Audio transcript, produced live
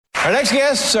Our next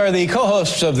guests are the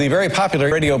co-hosts of the very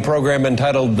popular radio program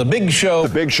entitled The Big Show.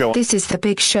 The Big Show. This is The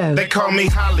Big Show. They call me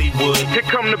Hollywood. Here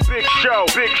come the Big Show.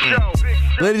 Big Show. Big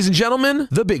Show. Ladies and gentlemen,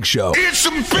 The Big Show. It's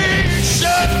a big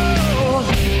show.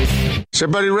 Is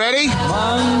everybody ready?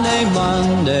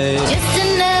 Monday. Just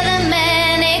another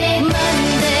manic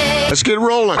Monday. Let's get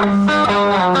rolling.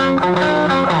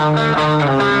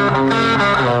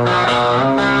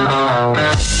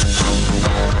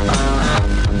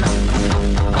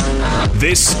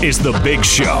 This is The Big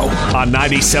Show on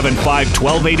 97.5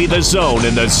 1280 The Zone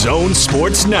and The Zone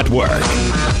Sports Network.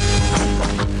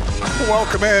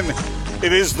 Welcome in.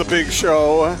 It is The Big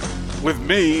Show with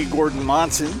me, Gordon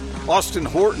Monson, Austin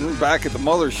Horton back at the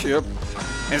mothership,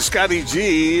 and Scotty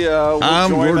G will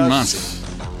join us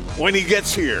when he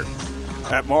gets here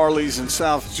at Marley's in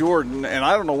South Jordan. And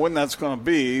I don't know when that's going to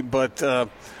be, but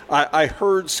I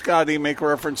heard Scotty make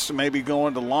reference to maybe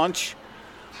going to lunch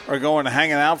or going to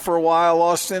hanging out for a while,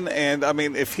 Austin. And, I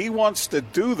mean, if he wants to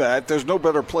do that, there's no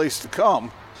better place to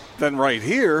come than right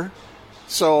here.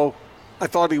 So I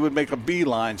thought he would make a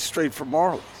beeline straight for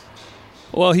Marley's.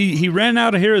 Well, he ran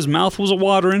out of here. His mouth was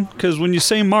watering because when you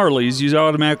say Marley's, you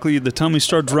automatically, the tummy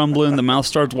starts rumbling, the mouth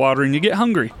starts watering, you get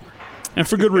hungry. And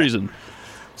for good reason.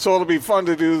 So it'll be fun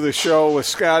to do the show with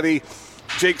Scotty.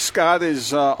 Jake Scott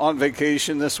is on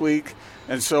vacation this week.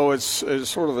 And so it's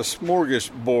sort of a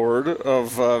smorgasbord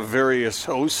of various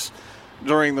hosts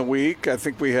during the week. I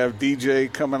think we have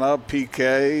DJ coming up,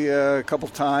 PK a couple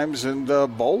times, and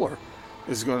Bowler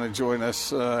is going to join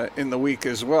us in the week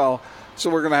as well. So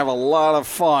we're going to have a lot of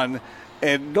fun,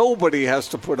 and nobody has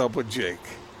to put up with Jake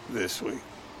this week.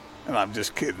 And I'm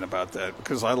just kidding about that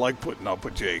because I like putting up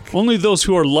with Jake. Only those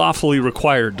who are lawfully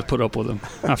required to put up with him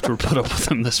have to put up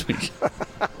with him this week.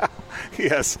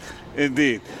 Yes,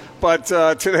 indeed. But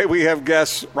today we have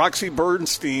guests Roxy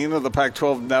Bernstein of the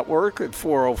Pac-12 Network at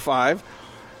 4:05,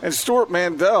 and Stuart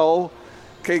Mandel,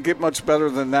 can't get much better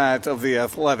than that, of The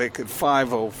Athletic at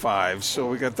 5:05. So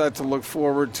we got that to look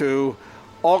forward to.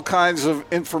 All kinds of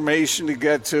information to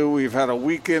get to. We've had a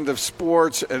weekend of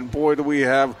sports, and boy, do we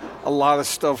have a lot of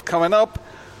stuff coming up.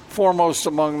 Foremost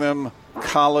among them,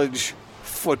 college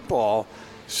football.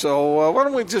 So why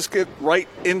don't we just get right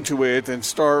into it and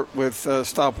start with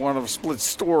stop one of Split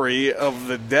Story of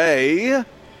the day.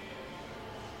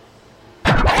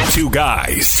 Two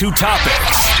guys, two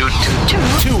topics,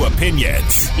 two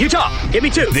opinions. Utah, give me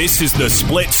two. This is the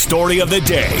Split Story of the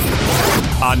day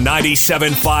on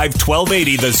 97.5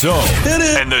 1280 The Zone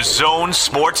and The Zone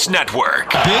Sports Network.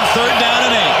 Big third down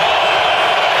and 8.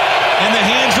 In the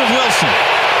hands of Wilson.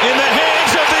 In the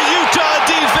hands of the Utah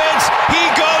defense. He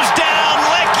goes down.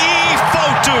 Lecky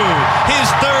Fotu. His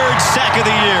third sack of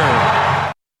the year.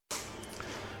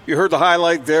 You heard the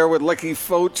highlight there with Lecky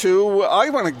Fotu. I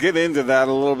want to get into that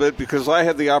a little bit because I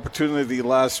had the opportunity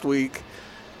last week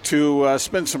to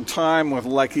spend some time with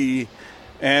Lecky.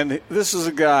 And this is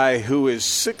a guy who is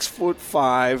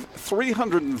 6'5",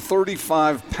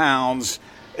 335 pounds,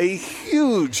 a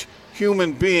huge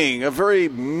human being, a very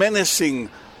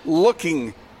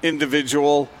menacing-looking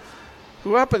individual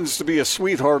who happens to be a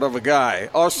sweetheart of a guy.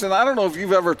 Austin, I don't know if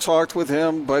you've ever talked with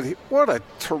him, but what a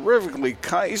terrifically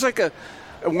kind. He's like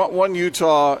one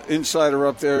Utah insider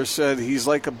up there said he's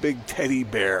like a big teddy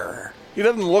bear. He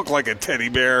doesn't look like a teddy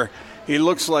bear. He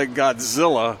looks like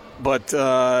Godzilla, but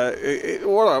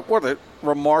what a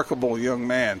remarkable young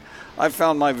man. I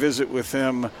found my visit with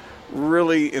him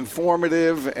really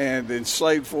informative and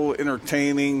insightful,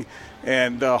 entertaining,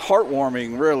 and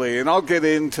heartwarming, really. And I'll get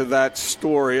into that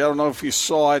story. I don't know if you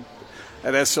saw it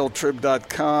at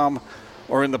sltrib.com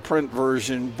or in the print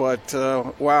version, but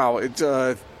wow,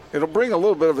 it'll bring a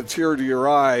little bit of a tear to your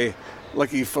eye,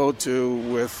 Lecky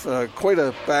Fotu, with quite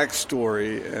a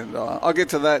backstory. And I'll get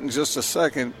to that in just a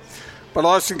second. But,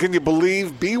 Austin, can you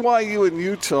believe BYU and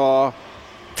Utah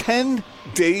 10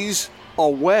 days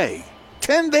away?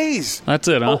 10 days. That's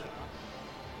it, huh?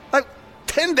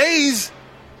 10 days?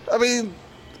 I mean,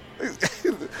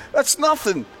 that's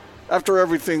nothing after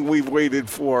everything we've waited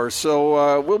for.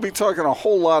 So we'll be talking a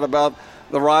whole lot about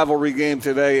the rivalry game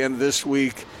today and this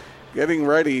week. Getting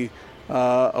ready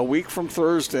a week from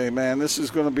Thursday, man. This is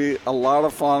going to be a lot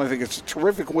of fun. I think it's a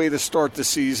terrific way to start the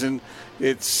season.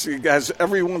 It has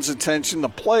everyone's attention. The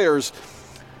players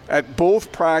at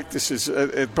both practices,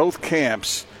 at both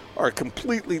camps, are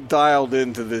completely dialed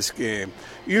into this game.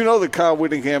 You know that Kyle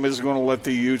Whittingham isn't going to let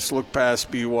the Utes look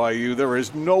past BYU. There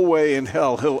is no way in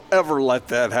hell he'll ever let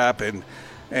that happen.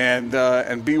 And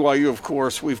BYU, of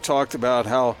course, we've talked about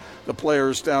how the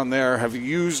players down there have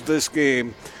used this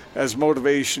game as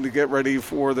motivation to get ready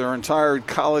for their entire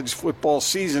college football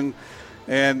season.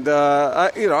 And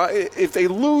if they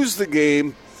lose the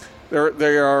game,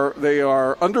 they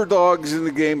are underdogs in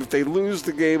the game. If they lose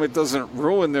the game, it doesn't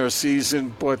ruin their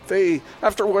season. But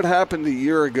after what happened a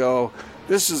year ago,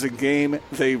 this is a game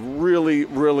they really,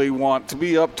 really want. To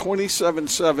be up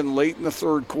 27-7 late in the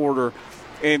third quarter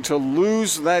and to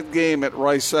lose that game at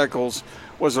Rice-Eccles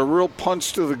was a real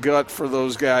punch to the gut for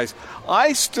those guys.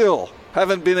 I still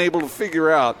haven't been able to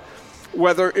figure out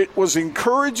whether it was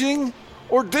encouraging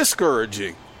or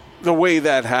discouraging the way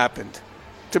that happened.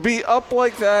 To be up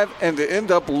like that and to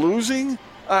end up losing,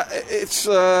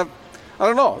 I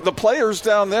don't know. The players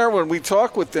down there, when we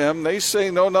talk with them, they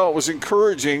say, no, it was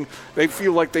encouraging. They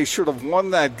feel like they should have won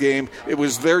that game. It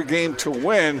was their game to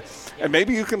win. And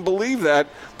maybe you can believe that,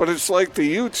 but it's like the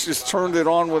Utes just turned it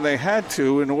on when they had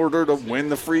to in order to win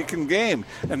the freaking game.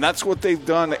 And that's what they've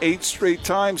done 8 straight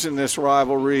times in this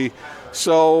rivalry.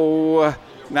 So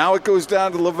now it goes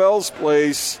down to Lavelle's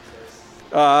place.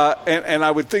 And I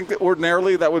would think that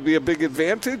ordinarily that would be a big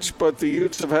advantage, but the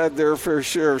Utes have had their fair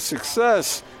share of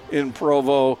success in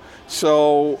Provo.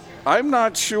 So I'm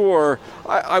not sure.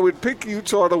 I would pick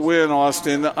Utah to win,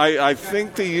 Austin. I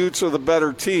think the Utes are the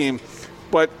better team,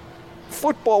 but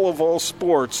football of all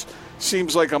sports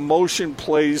seems like emotion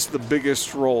plays the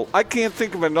biggest role. I can't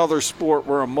think of another sport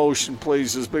where emotion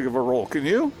plays as big of a role. Can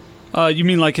you? You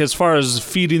mean like as far as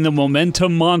feeding the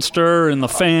momentum monster and the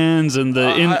fans and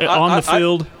on the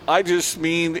field? I just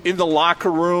mean in the locker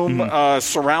room,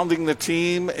 surrounding the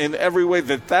team in every way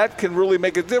that can really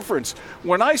make a difference.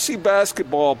 When I see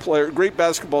great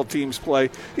basketball teams play,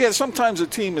 sometimes a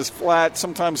team is flat,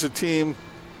 sometimes a team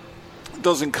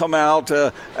doesn't come out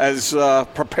as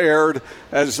prepared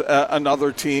as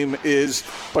another team is.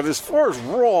 But as far as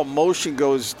raw emotion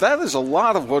goes, that is a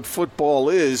lot of what football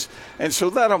is. And so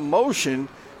that emotion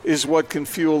is what can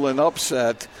fuel an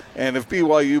upset. And if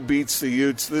BYU beats the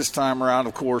Utes this time around,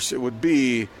 of course, it would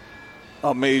be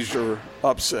a major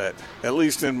upset, at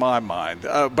least in my mind.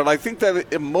 But I think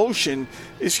that emotion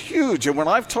is huge. And when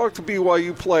I've talked to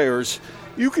BYU players,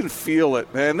 you can feel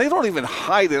it, man. They don't even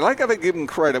hide it. I got to give them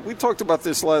credit. We talked about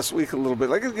this last week a little bit.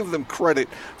 I got to give them credit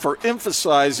for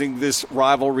emphasizing this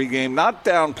rivalry game, not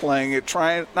downplaying it,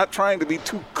 not trying to be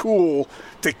too cool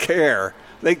to care.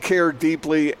 They care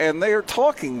deeply, and they are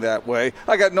talking that way.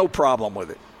 I got no problem with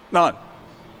it. None.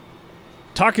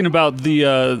 Talking about the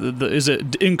is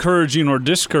it encouraging or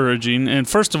discouraging? And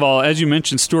first of all, as you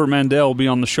mentioned, Stuart Mandel will be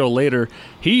on the show later.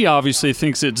 He obviously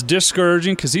thinks it's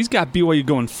discouraging because he's got BYU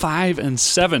going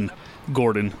 5-7,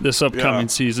 Gordon, this upcoming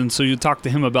season. So you talk to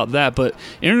him about that. But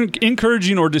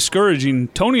encouraging or discouraging,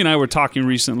 Tony and I were talking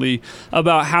recently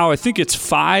about how I think it's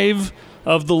 5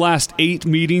 of the last 8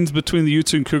 meetings between the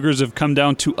Utes and Cougars have come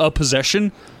down to a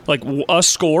possession, like a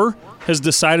score has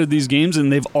decided these games,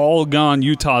 and they've all gone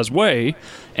Utah's way.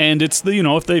 And it's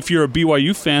if you're a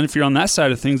BYU fan, if you're on that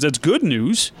side of things, that's good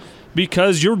news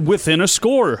because you're within a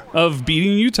score of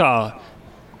beating Utah.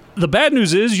 The bad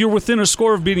news is you're within a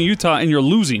score of beating Utah and you're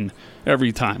losing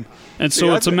every time. And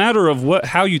so it's a matter of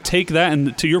how you take that,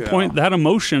 and to your point, that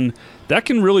emotion, that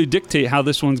can really dictate how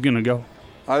this one's going to go.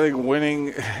 I think winning,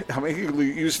 you can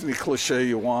use any cliche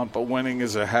you want, but winning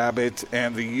is a habit,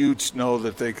 and the Utes know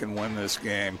that they can win this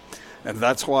game. And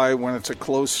that's why when it's a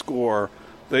close score,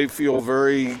 they feel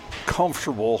very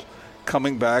comfortable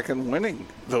coming back and winning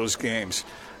those games.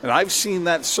 And I've seen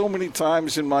that so many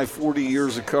times in my 40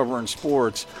 years of covering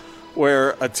sports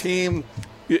where a team,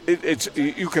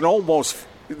 you can almost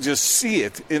just see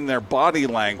it in their body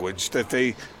language that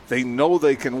they know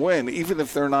they can win. Even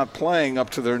if they're not playing up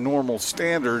to their normal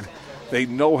standard, they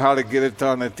know how to get it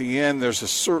done at the end. There's a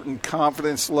certain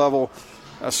confidence level,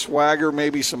 a swagger,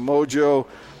 maybe some mojo,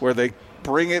 where they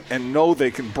bring it and know they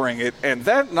can bring it. And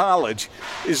that knowledge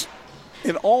is,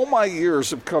 in all my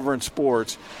years of covering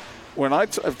sports, when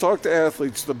I've talked to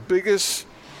athletes, the biggest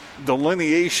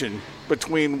delineation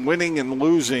between winning and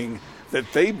losing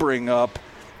that they bring up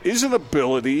isn't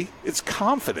ability, it's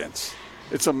confidence.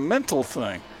 It's a mental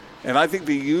thing. And I think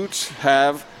the Utes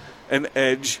have an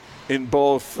edge in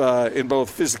both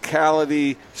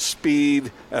physicality,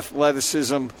 speed,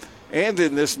 athleticism, and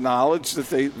in this knowledge that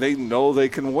they know they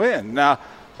can win. Now,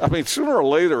 sooner or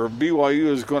later, BYU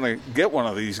is going to get one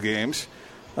of these games.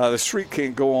 The streak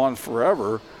can't go on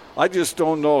forever. I just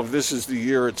don't know if this is the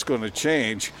year it's going to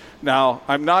change. Now,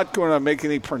 I'm not going to make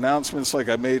any pronouncements like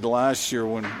I made last year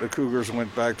when the Cougars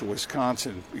went back to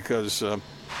Wisconsin because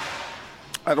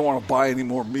I don't want to buy any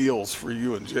more meals for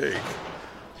you and Jake.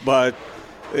 But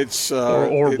it's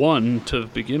one to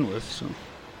begin with. So.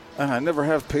 I never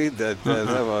have paid that,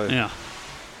 have I? Yeah.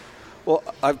 Well,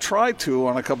 I've tried to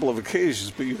on a couple of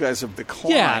occasions, but you guys have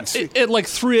declined. Yeah, at like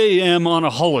 3 a.m. on a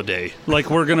holiday,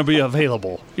 like we're going to be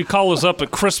available. You call us up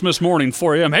at Christmas morning,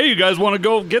 4 a.m. Hey, you guys want to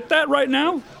go get that right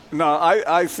now? No,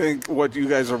 I think what you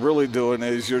guys are really doing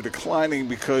is you're declining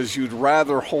because you'd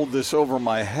rather hold this over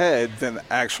my head than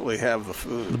actually have the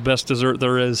food. The best dessert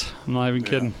there is. I'm not even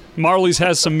kidding. Marley's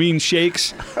has some mean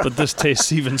shakes, but this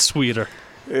tastes even sweeter.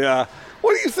 Yeah.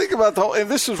 What do you think about the whole,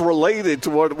 and this is related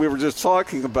to what we were just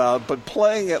talking about, but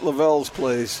playing at Lavelle's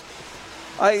place,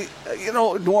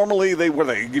 normally they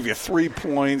give you 3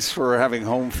 points for having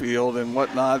home field and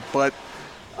whatnot, but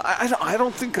I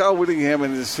don't think Kyle Whittingham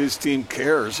and his team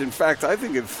cares. In fact, I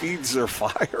think it feeds their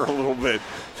fire a little bit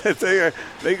that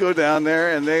they go down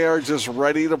there and they are just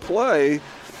ready to play.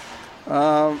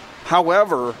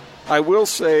 However, I will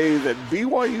say that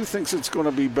BYU thinks it's going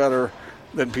to be better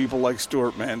than people like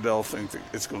Stuart Mandel think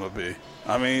it's going to be.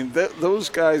 I mean, those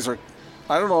guys are,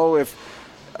 I don't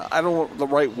know the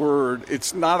right word.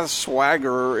 It's not a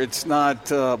swagger. It's not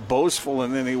boastful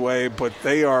in any way, but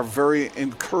they are very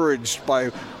encouraged by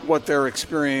what they're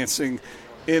experiencing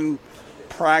in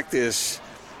practice.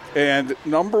 And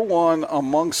number one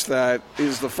amongst that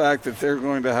is the fact that they're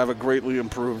going to have a greatly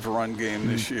improved run game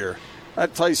this year.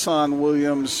 At Tyson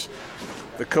Williams,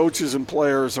 the coaches and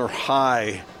players are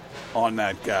high on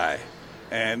that guy.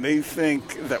 And they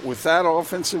think that with that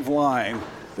offensive line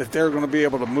that they're going to be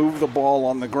able to move the ball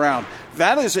on the ground.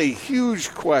 That is a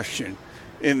huge question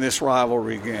in this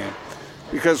rivalry game.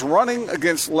 Because running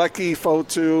against Lecky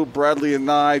Fotu, Bradley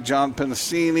Anai, John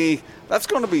Penasini, that's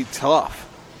going to be tough.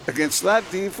 Against that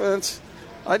defense,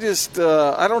 I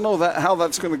don't know how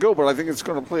that's going to go, but I think it's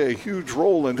going to play a huge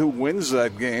role in who wins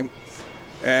that game.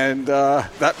 And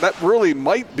that really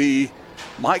might be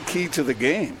my key to the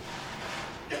game.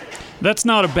 That's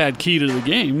not a bad key to the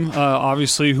game.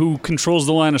 Obviously, who controls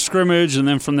the line of scrimmage, and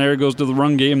then from there goes to the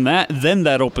run game. Then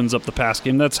that opens up the pass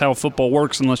game. That's how football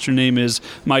works, unless your name is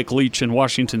Mike Leach in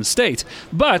Washington State.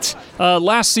 But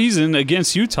last season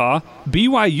against Utah,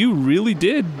 BYU really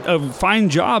did a fine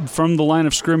job from the line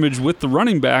of scrimmage with the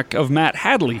running back of Matt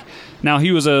Hadley. Now,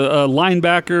 he was a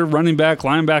linebacker,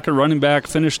 running back,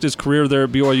 finished his career there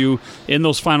at BYU in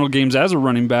those final games as a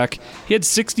running back. He had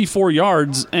 64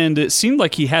 yards, and it seemed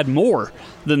like he had more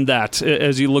than that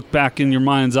as you look back in your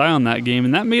mind's eye on that game,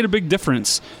 and that made a big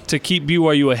difference to keep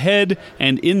BYU ahead,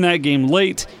 and in that game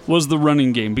late was the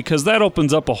running game, because that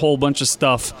opens up a whole bunch of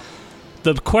stuff.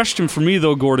 The question for me,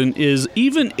 though, Gordon, is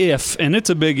even if, and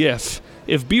it's a big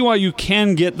if BYU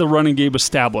can get the running game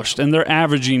established and they're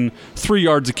averaging 3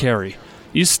 yards a carry,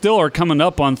 you still are coming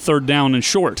up on third down and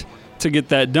short to get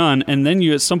that done, and then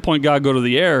you at some point got to go to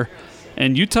the air,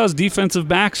 and Utah's defensive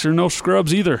backs are no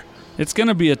scrubs either. It's going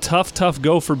to be a tough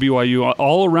go for BYU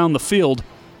all around the field.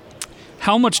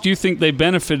 How much do you think they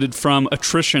benefited from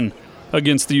attrition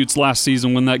against the Utes last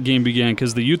season when that game began?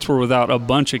 Because the Utes were without a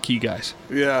bunch of key guys.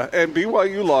 Yeah, and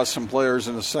BYU lost some players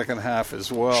in the second half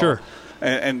as well. Sure.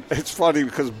 And it's funny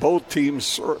because both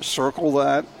teams circle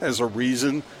that as a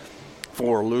reason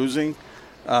for losing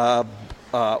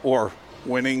or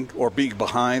winning or being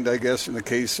behind, I guess, in the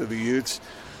case of the Utes.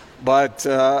 But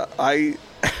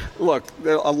look,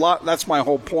 a lot. That's my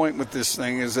whole point with this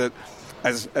thing is that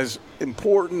as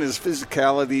important as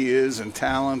physicality is and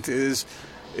talent is,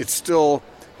 it still,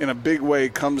 in a big way,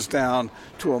 comes down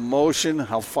to emotion,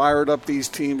 how fired up these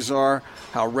teams are,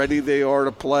 how ready they are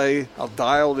to play, how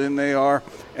dialed in they are.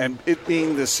 And it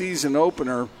being the season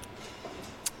opener,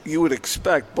 you would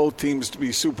expect both teams to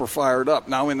be super fired up.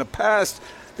 Now, in the past,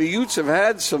 the Utes have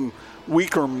had some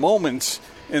weaker moments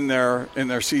in their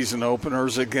season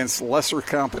openers against lesser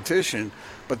competition.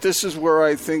 But this is where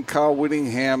I think Kyle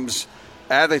Whittingham's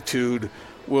attitude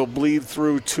will bleed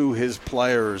through to his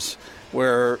players,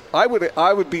 where I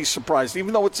would be surprised,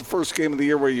 even though it's the first game of the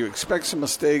year where you expect some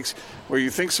mistakes, where you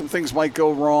think some things might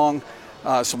go wrong,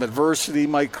 some adversity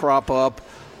might crop up,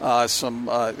 some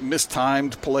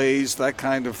mistimed plays, that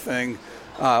kind of thing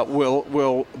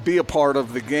will be a part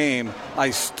of the game. I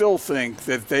still think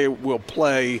that they will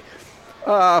play,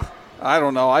 I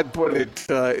don't know, I'd put it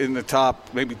in the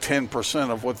top maybe 10%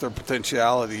 of what their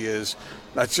potentiality is.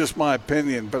 That's just my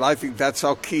opinion, but I think that's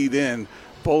how keyed in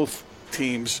both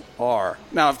teams are.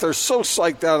 Now, if they're so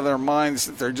psyched out of their minds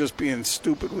that they're just being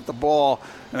stupid with the ball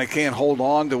and they can't hold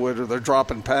on to it, or they're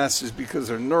dropping passes because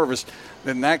they're nervous,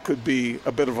 then that could be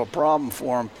a bit of a problem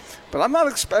for them. But I'm not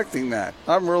expecting that.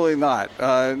 I'm really not.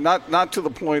 Not to the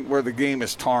point where the game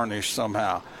is tarnished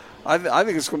somehow. I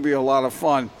think it's going to be a lot of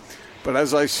fun. But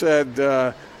as I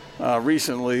said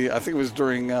recently, I think it was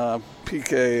during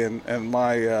PK and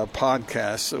my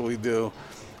podcast that we do,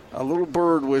 a little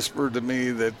bird whispered to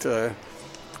me that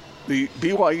the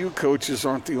BYU coaches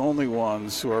aren't the only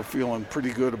ones who are feeling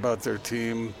pretty good about their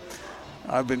team.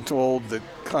 I've been told that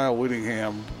Kyle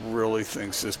Whittingham really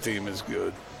thinks this team is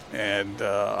good. And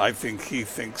I think he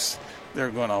thinks they're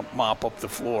going to mop up the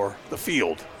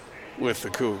field with the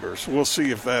Cougars. We'll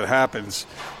see if that happens,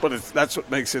 but that's what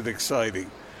makes it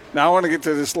exciting. Now I want to get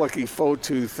to this Lucky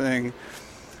Fotu thing.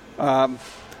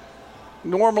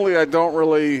 Normally I don't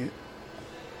really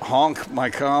honk my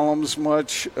columns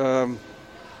much. I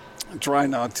try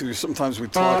not to. Sometimes we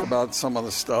talk about some of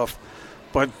the stuff.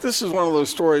 But this is one of those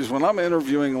stories when I'm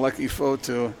interviewing Lucky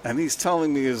Fotu and he's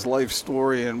telling me his life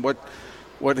story and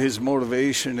what his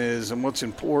motivation is and what's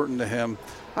important to him,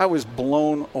 I was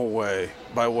blown away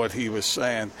by what he was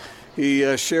saying.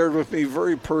 He shared with me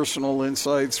very personal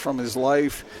insights from his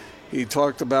life. He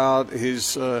talked about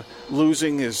his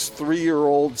losing his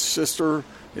 3-year-old sister,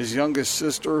 his youngest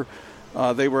sister.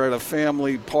 They were at a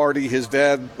family party. His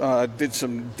dad did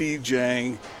some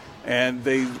DJing, and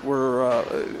they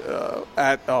were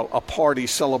at a party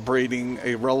celebrating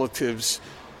a relative's,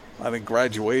 I think,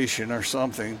 graduation or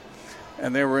something.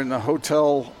 And they were in the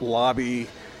hotel lobby,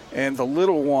 and the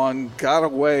little one got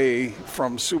away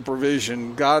from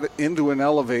supervision, got into an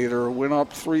elevator, went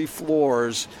up 3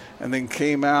 floors, and then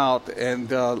came out and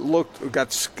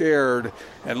got scared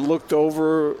and looked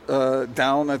over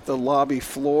down at the lobby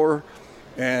floor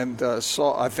and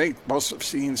must have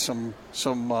seen some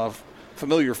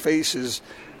familiar faces,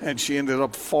 and she ended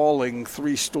up falling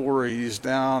 3 stories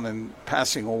down and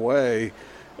passing away.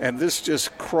 And this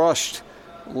just crushed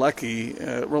Lecky.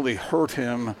 It really hurt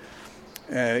him.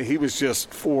 He was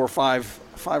just 5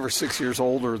 or 6 years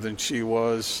older than she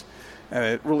was, and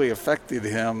it really affected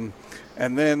him.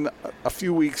 And then a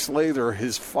few weeks later,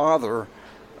 his father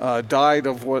died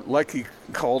of what Lecky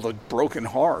called a broken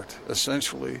heart,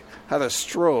 essentially. Had a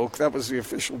stroke. That was the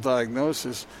official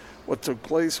diagnosis, what took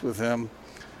place with him.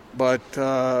 But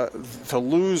to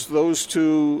lose those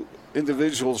 2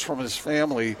 individuals from his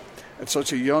family at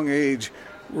such a young age,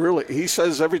 really, he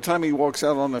says every time he walks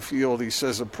out on the field, he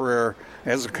says a prayer,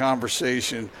 has a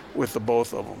conversation with the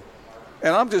both of them.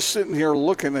 And I'm just sitting here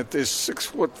looking at this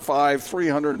 6'5",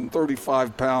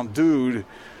 335-pound dude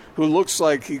who looks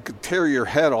like he could tear your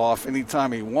head off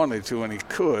anytime he wanted to, and he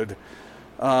could,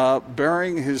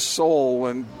 bearing his soul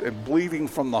and bleeding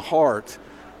from the heart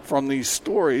from these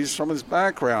stories from his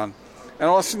background. And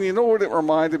Austin, you know what it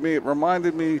reminded me? It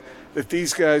reminded me that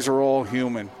these guys are all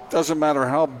human. Doesn't matter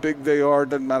how big they are,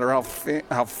 doesn't matter how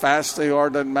fast they are,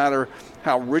 doesn't matter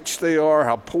how rich they are,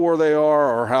 how poor they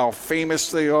are, or how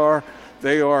famous they are.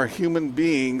 They are human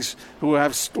beings who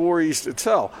have stories to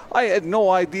tell. I had no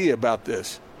idea about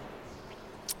this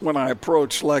when I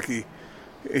approached Lecky.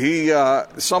 He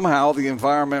somehow the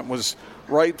environment was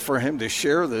right for him to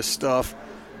share this stuff.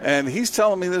 And he's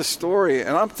telling me this story,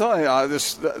 and I'm telling you,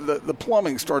 the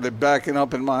plumbing started backing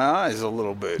up in my eyes a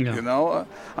little bit. Yeah. You know,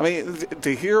 I mean,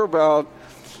 to hear about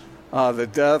the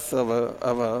death of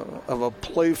a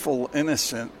playful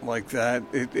innocent like that,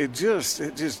 it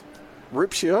just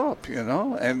rips you up, you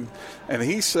know. And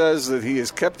he says that he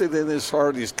has kept it in his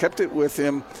heart, he's kept it with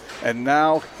him, and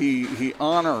now he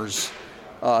honors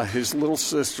his little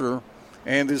sister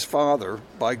and his father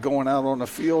by going out on the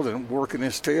field and working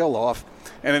his tail off.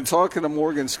 And in talking to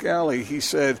Morgan Scally, he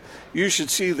said, you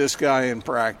should see this guy in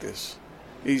practice.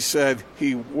 He said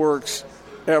he works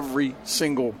every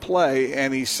single play,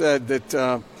 and he said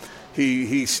that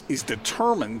he's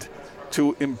determined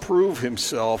to improve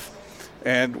himself.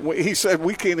 And he said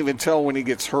we can't even tell when he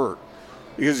gets hurt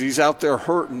because he's out there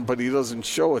hurting, but he doesn't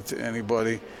show it to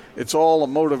anybody. It's all a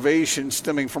motivation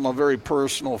stemming from a very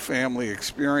personal family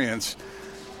experience.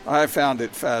 I found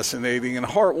it fascinating and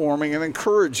heartwarming and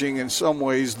encouraging in some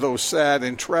ways, though sad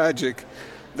and tragic,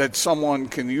 that someone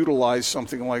can utilize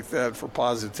something like that for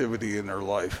positivity in their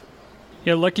life.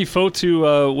 Yeah, Lucky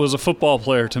Fotu was a football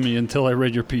player to me until I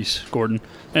read your piece, Gordon.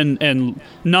 And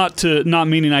not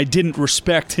meaning I didn't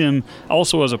respect him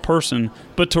also as a person,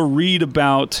 but to read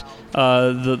about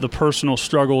the personal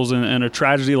struggles and a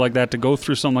tragedy like that, to go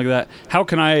through something like that. How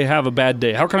can I have a bad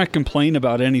day? How can I complain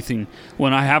about anything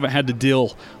when I haven't had to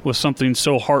deal with something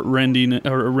so heart-rending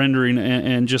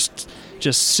and just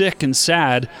sick and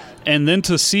sad? And then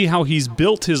to see how he's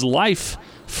built his life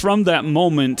from that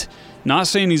moment. Not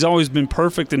saying he's always been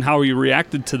perfect in how he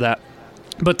reacted to that,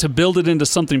 but to build it into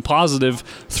something positive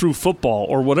through football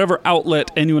or whatever outlet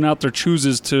anyone out there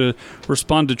chooses to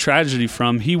respond to tragedy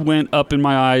from. He went up in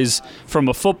my eyes from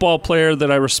a football player that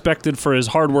I respected for his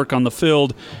hard work on the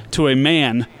field to a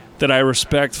man that I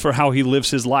respect for how he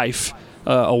lives his life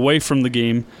away from the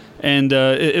game. And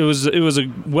it was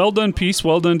a well-done piece,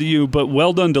 well done to you, but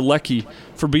well done to Lecky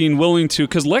for being willing to,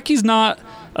 because Lecky's not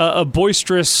a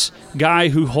boisterous guy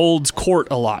who holds court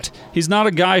a lot. He's not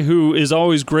a guy who is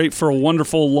always great for a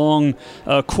wonderful long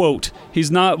quote. He's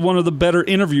not one of the better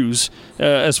interviews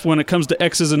as when it comes to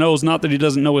X's and O's. Not that he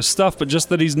doesn't know his stuff, but just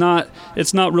that it's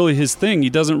not really his thing. He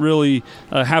doesn't really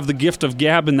have the gift of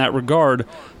gab in that regard.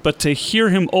 But to hear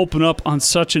him open up on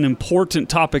such an important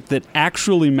topic that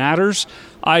actually matters,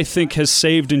 I think has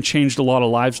saved and changed a lot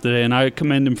of lives today, and I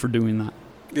commend him for doing that.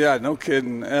 Yeah, no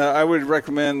kidding. I would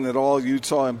recommend that all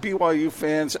Utah and BYU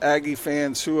fans, Aggie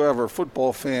fans, whoever,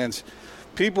 football fans,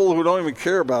 people who don't even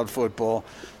care about football,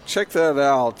 check that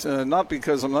out. Not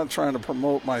because I'm not trying to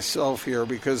promote myself here,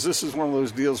 because this is one of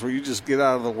those deals where you just get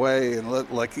out of the way and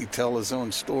let Lecky tell his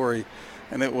own story.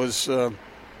 And it was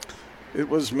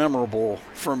memorable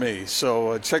for me.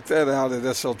 So check that out at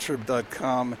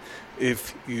sltrib.com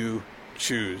if you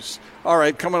choose. All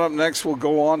right, coming up next, we'll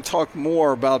go on, talk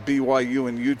more about BYU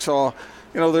and Utah.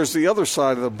 You know, there's the other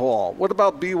side of the ball. What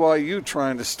about BYU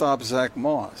trying to stop Zach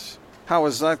Moss? How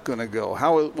is that going to go?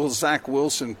 How will Zach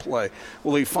Wilson play?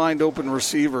 Will he find open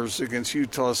receivers against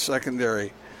Utah's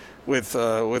secondary with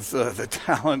the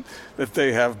talent that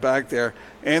they have back there?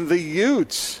 And the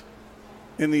Utes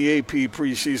in the AP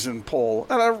preseason poll.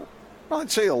 And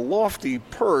I'd say a lofty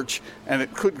perch, and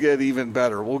it could get even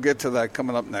better. We'll get to that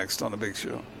coming up next on The Big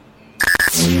Show.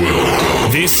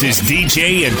 This is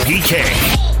DJ and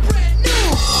PK.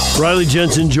 Riley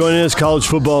Jensen joining us, college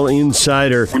football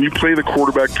insider. When you play the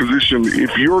quarterback position,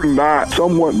 if you're not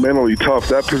somewhat mentally tough,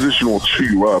 that position will chew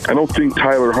you up. I don't think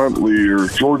Tyler Huntley or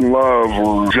Jordan Love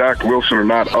or Zach Wilson are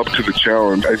not up to the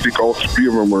challenge. I think all three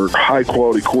of them are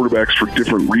high-quality quarterbacks for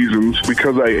different reasons.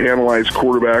 Because I analyze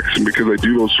quarterbacks and because I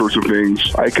do those sorts of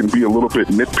things, I can be a little bit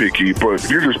nitpicky. But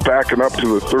if you're just backing up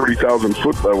to the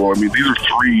 30,000-foot level, I mean, these are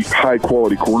three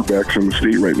high-quality quarterbacks in the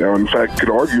state right now. In fact, I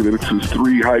could argue that it's the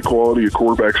three high-quality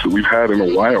quarterbacks that we've had in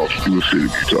a while in the state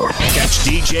of Utah. Catch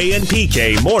DJ and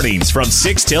PK mornings from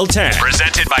 6 till 10.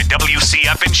 Presented by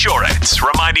WCF Insurance.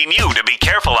 Reminding you to be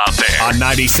careful out there. On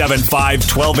 97.5,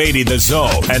 1280 The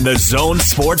Zone and The Zone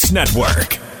Sports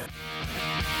Network.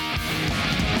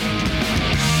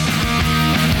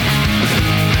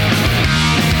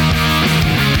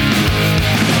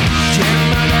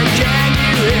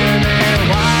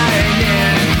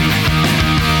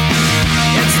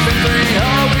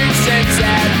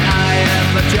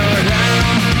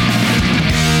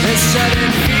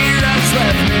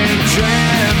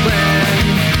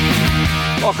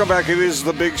 Welcome back. It is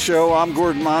The Big Show. I'm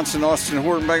Gordon Monson, Austin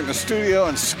Horton back in the studio,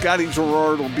 and Scotty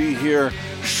Gerard will be here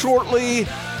shortly.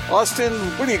 Austin,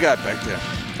 what do you got back there?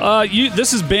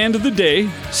 This is Band of the Day,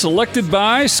 selected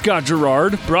by Scott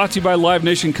Gerard, brought to you by Live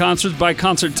Nation Concerts. Buy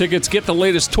concert tickets, get the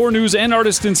latest tour news and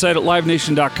artist insight at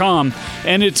livenation.com.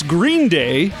 And it's Green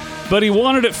Day, but he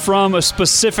wanted it from a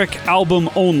specific album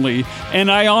only.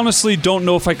 And I honestly don't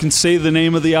know if I can say the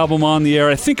name of the album on the air.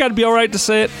 I think I'd be all right to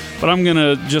say it, but I'm going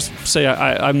to just say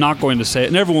I'm not going to say it,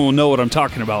 and everyone will know what I'm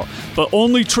talking about. But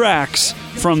only tracks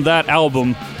from that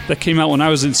album that came out when I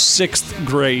was in 6th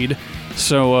grade.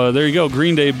 So there you go,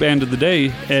 Green Day Band of the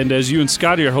Day. And as you and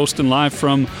Scotty are hosting live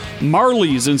from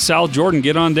Marley's in South Jordan,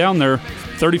 get on down there,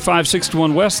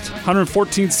 3561 West,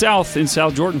 114th South in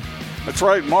South Jordan. That's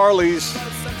right, Marley's.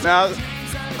 Now,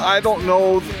 I don't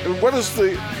know, what does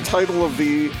the title of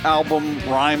the album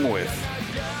rhyme with?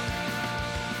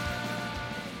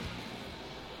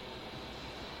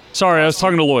 Sorry, I was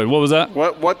talking to Lloyd. What was that?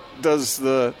 What does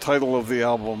the title of the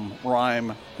album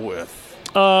rhyme with?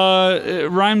 It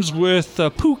rhymes with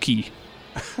Pookie.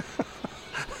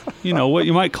 You know, what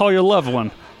you might call your loved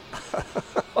one.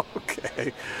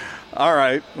 Okay. All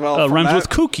right. Well, rhymes with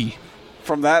kooky.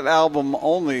 From that album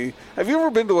only. Have you ever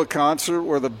been to a concert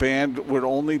where the band would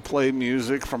only play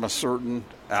music from a certain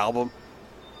album?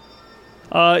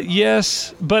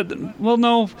 Yes, but, well,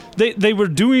 no. They were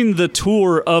doing the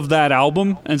tour of that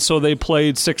album, and so they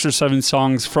played 6 or 7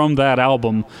 songs from that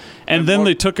album. And then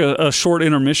they took a short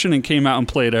intermission and came out and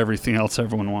played everything else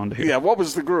everyone wanted to hear. Yeah, what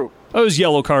was the group? It was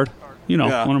Yellow Card. You know,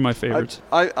 one of my favorites.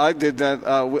 I did that.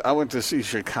 I went to see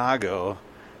Chicago,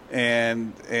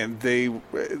 and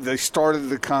they started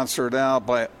the concert out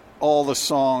by all the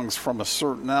songs from a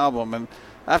certain album, and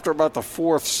after about the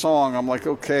 4th song, I'm like,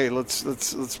 okay,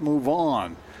 let's move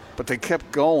on. But they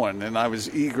kept going, and I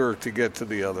was eager to get to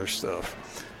the other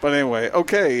stuff. But anyway,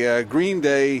 okay, Green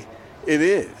Day, it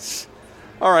is.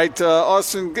 All right,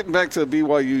 Austin, getting back to the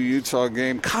BYU-Utah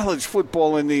game. College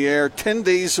football in the air, 10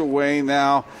 days away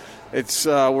now. It's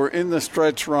we're in the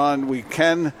stretch run. We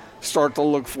can start to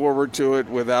look forward to it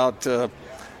without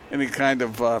any kind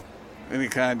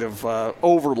of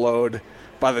overload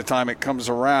by the time it comes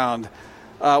around.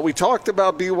 We talked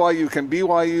about BYU. Can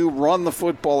BYU run the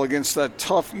football against that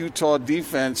tough Utah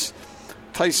defense?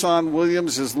 Tyson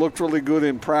Williams has looked really good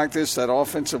in practice. That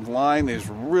offensive line is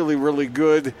really, really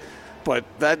good. But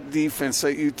that defense,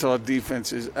 that Utah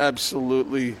defense, is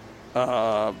absolutely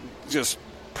just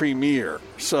premier.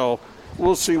 So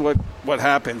we'll see what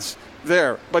happens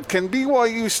there. But can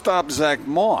BYU stop Zach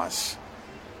Moss?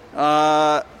 There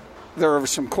are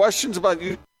some questions about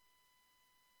Utah,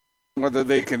 whether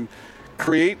they can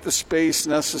create the space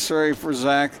necessary for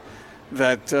Zach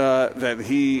that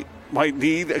he might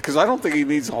need, because I don't think he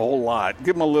needs a whole lot.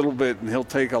 Give him a little bit and he'll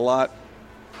take a lot.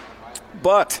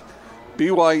 But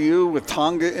BYU with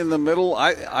Tonga in the middle,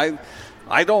 I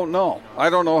don't know. I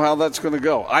don't know how that's going to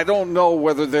go. I don't know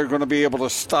whether they're going to be able to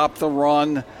stop the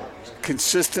run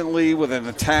consistently with an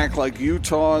attack like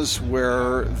Utah's,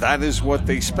 where that is what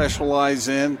they specialize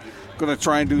in. Going to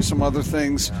try and do some other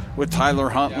things with Tyler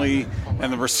Huntley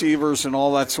and the receivers and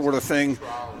all that sort of thing.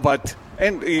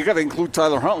 And you got to include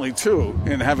Tyler Huntley, too,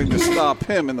 in having to stop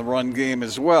him in the run game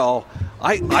as well.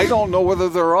 I don't know whether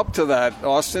they're up to that.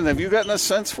 Austin, have you gotten a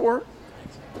sense for it?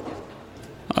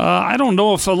 I don't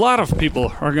know if a lot of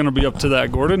people are going to be up to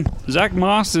that, Gordon. Zach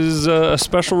Moss is a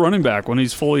special running back when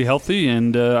he's fully healthy,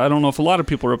 and I don't know if a lot of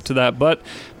people are up to that. But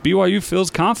BYU feels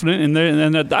confident in there.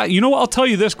 And you know what? I'll tell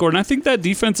you this, Gordon. I think that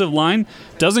defensive line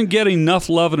doesn't get enough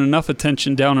love and enough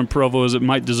attention down in Provo as it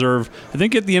might deserve. I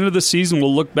think at the end of the season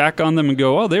we'll look back on them and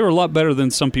go, oh, they were a lot better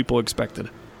than some people expected.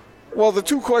 Well, the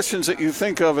two questions that you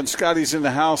think of, and Scotty's in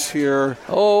the house here.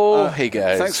 Hey,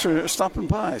 guys. Thanks for stopping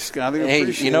by, Scotty. Hey,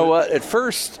 appreciate you know it. what? At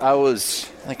first, I was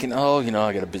thinking,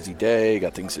 I got a busy day,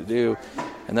 got things to do.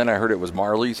 And then I heard it was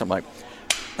Marley, so I'm like,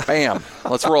 bam,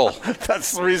 let's roll.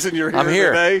 That's the reason you're here I'm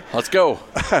here. today. Let's go.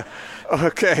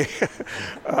 Okay.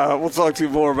 We'll talk to you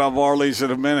more about Marley's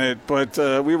in a minute, but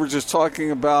we were just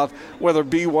talking about whether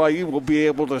BYU will be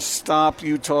able to stop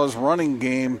Utah's running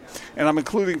game, and I'm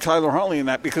including Tyler Huntley in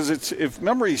that because if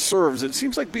memory serves, it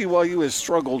seems like BYU has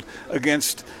struggled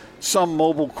against some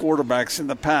mobile quarterbacks in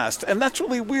the past, and that's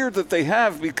really weird that they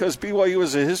have because BYU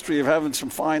has a history of having some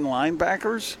fine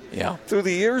linebackers through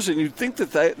the years, and you'd think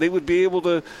that they would be able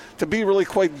to be really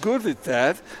quite good at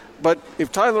that. But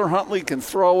if Tyler Huntley can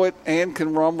throw it and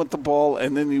can run with the ball,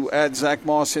 and then you add Zach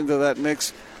Moss into that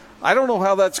mix, I don't know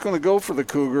how that's going to go for the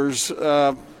Cougars.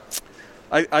 I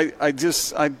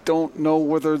don't know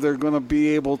whether they're going to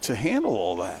be able to handle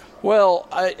all that. Well,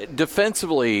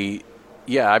 defensively,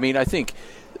 I mean, I think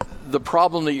the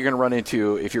problem that you're going to run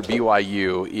into if you're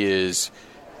BYU is,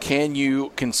 can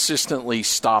you consistently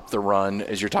stop the run,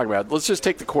 as you're talking about? Let's just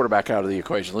take the quarterback out of the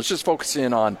equation. Let's just focus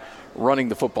in on running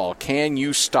the football. Can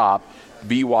you stop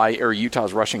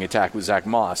Utah's rushing attack with Zach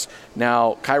Moss?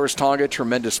 Now, Kairos Tonga,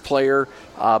 tremendous player,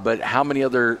 but how many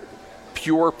other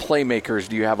pure playmakers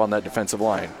do you have on that defensive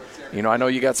line? I know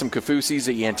you got some Kafusis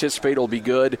that you anticipate will be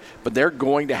good, but they're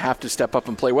going to have to step up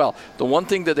and play well. The one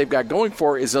thing that they've got going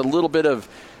for is a little bit of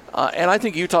and I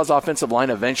think Utah's offensive line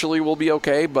eventually will be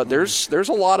okay, but there's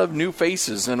a lot of new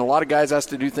faces, and a lot of guys asked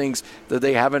to do things that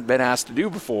they haven't been asked to do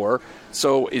before.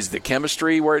 So is the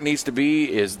chemistry where it needs to be?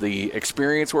 Is the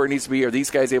experience where it needs to be? Are these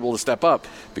guys able to step up?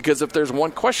 Because if there's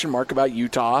one question mark about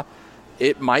Utah,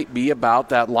 it might be about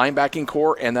that linebacking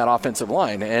core and that offensive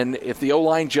line. And if the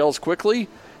O-line gels quickly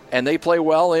and they play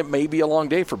well, it may be a long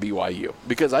day for BYU,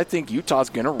 because I think Utah's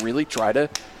going to really try to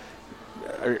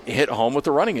hit home with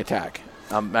the running attack.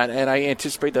 And I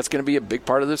anticipate that's going to be a big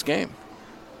part of this game.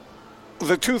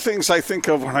 The two things I think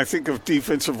of when I think of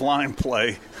defensive line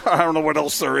play, I don't know what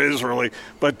else there is really,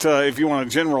 but if you want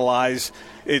to generalize,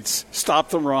 it's stop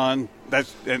the run,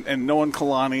 and knowing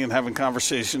Kalani and having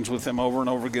conversations with him over and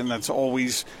over again. That's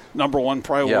always number one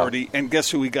priority. Yeah. And guess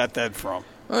who we got that from?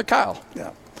 Kyle.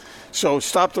 Yeah. So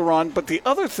stop the run. But the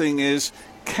other thing is,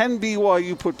 can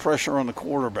BYU put pressure on the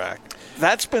quarterback?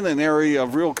 That's been an area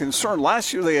of real concern.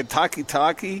 Last year they had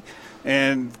Taki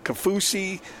and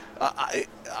Kafusi.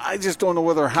 I just don't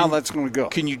know how that's going to go.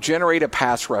 Can you generate a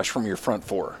pass rush from your front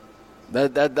four?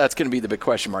 That's going to be the big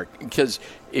question mark. Because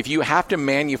if you have to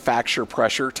manufacture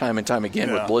pressure time and time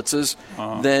again with blitzes,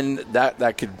 then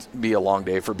that could be a long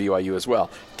day for BYU as well.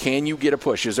 Can you get a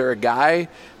push? Is there a guy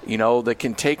that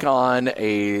can take on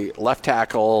a left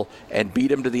tackle and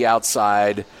beat him to the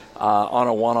outside on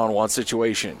a one-on-one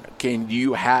situation? Can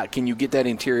you get that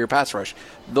interior pass rush?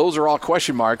 Those are all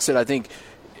question marks that I think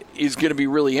is going to be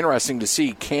really interesting to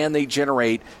see. Can they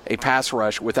generate a pass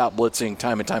rush without blitzing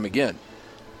time and time again?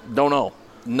 Don't know.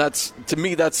 And that's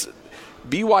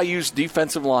BYU's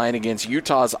defensive line against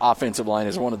Utah's offensive line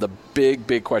is one of the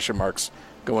big question marks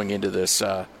going into this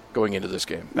going into this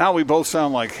game. Now we both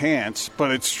sound like Hans,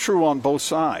 but it's true on both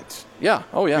sides. Yeah.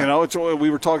 Oh, yeah. You know, we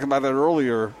were talking about it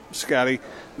earlier, Scotty,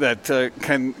 that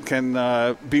can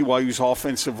BYU's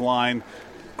offensive line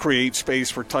create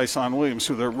space for Tyson Williams,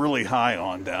 who they're really high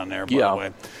on down there, by the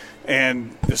way.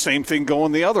 And the same thing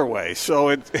going the other way. So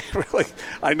it really,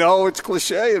 I know it's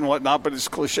cliche and whatnot, but it's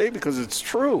cliche because it's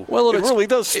true. Well, it really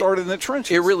does start in the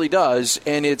trenches. It really does,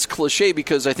 and it's cliche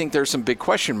because I think there's some big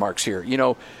question marks here. You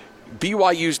know,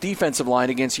 BYU's defensive line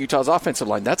against Utah's offensive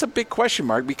line, that's a big question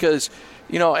mark because,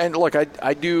 you know, and look,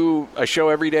 I do a show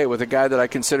every day with a guy that I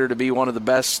consider to be one of the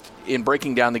best in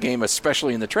breaking down the game,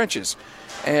 especially in the trenches.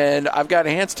 And I've got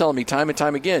Hans telling me time and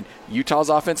time again, Utah's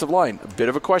offensive line, a bit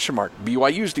of a question mark.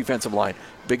 BYU's defensive line,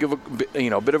 bit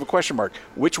of a question mark.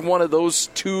 Which one of those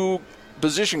two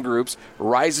position groups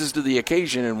rises to the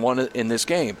occasion in this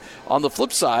game? On the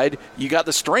flip side, you got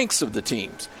the strengths of the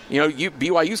teams. You know,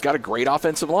 BYU's got a great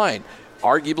offensive line.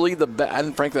 Arguably,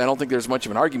 and frankly, I don't think there's much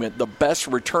of an argument, the best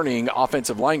returning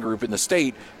offensive line group in the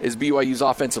state is BYU's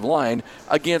offensive line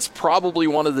against probably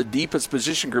one of the deepest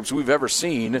position groups we've ever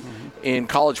seen in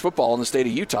college football in the state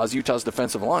of Utah's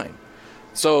defensive line.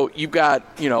 So you've got,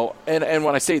 you know, and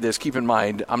when I say this, keep in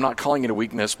mind, I'm not calling it a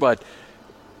weakness, but,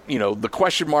 you know, the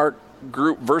question mark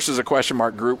group versus a question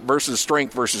mark group versus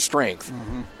strength.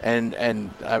 And I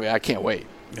mean, I can't wait.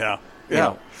 Yeah. You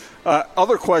know.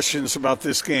 Other questions about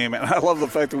this game, and I love the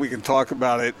fact that we can talk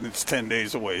about it, and it's 10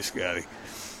 days away, Scotty.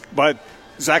 But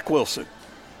Zach Wilson,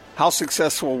 how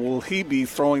successful will he be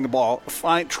throwing the ball,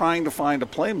 trying to find a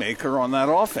playmaker on that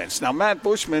offense? Now, Matt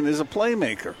Bushman is a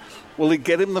playmaker. Will he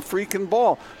get him the freaking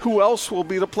ball? Who else will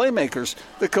be the playmakers?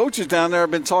 The coaches down there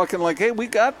have been talking like, hey, we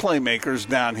got playmakers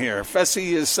down here.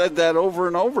 Fessy has said that over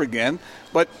and over again,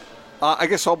 but I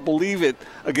guess I'll believe it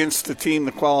against the team,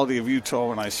 the quality of Utah,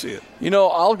 when I see it. You know,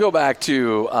 I'll go back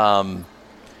to and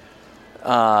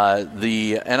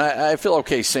I feel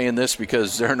okay saying this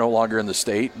because they're no longer in the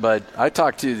state, but I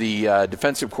talked to the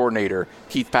defensive coordinator,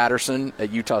 Keith Patterson,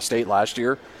 at Utah State last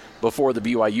year before the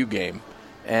BYU game.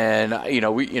 And,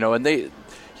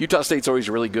 Utah State's always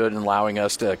really good in allowing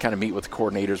us to kind of meet with the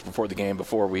coordinators before the game,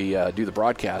 before we do the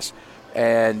broadcast.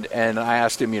 And I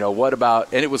asked him, you know, what about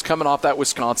 – and it was coming off that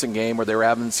Wisconsin game where they were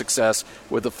having success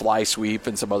with the fly sweep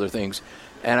and some other things.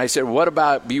 And I said, what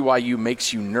about BYU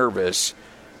makes you nervous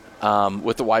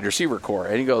with the wide receiver core?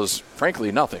 And he goes,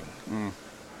 frankly, nothing.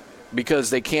 Because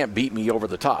they can't beat me over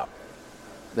the top.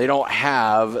 They don't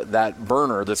have that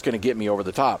burner that's going to get me over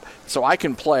the top. So I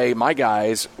can play my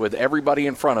guys with everybody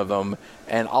in front of them,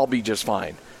 and I'll be just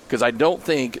fine. Because I don't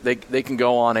think they can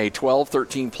go on a 12,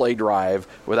 13-play drive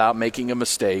without making a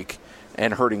mistake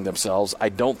and hurting themselves. I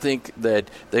don't think that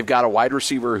they've got a wide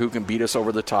receiver who can beat us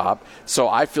over the top. So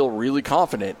I feel really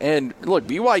confident. And, look,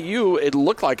 BYU, it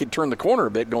looked like it turned the corner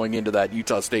a bit going into that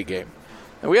Utah State game.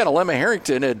 And we had Lemma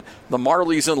Harrington and the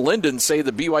Marleys and Linden say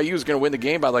that BYU is going to win the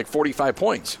game by like 45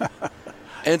 points.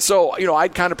 And so, you know,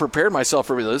 I'd kind of prepared myself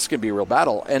for this is going to be a real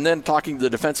battle. And then talking to the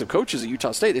defensive coaches at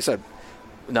Utah State, they said,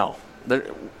 no.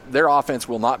 Their offense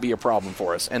will not be a problem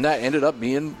for us, and that ended up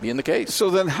being the case.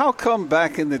 So then how come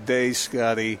back in the day,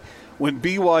 Scotty, when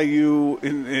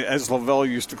BYU, as Lavelle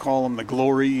used to call them, the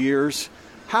glory years,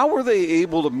 how were they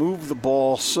able to move the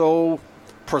ball so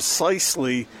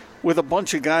precisely with a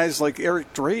bunch of guys like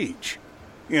Eric Drage?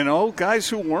 You know, guys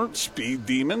who weren't speed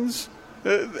demons.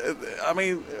 How'd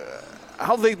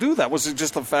they do that? Was it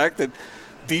just the fact that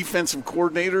defensive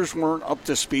coordinators weren't up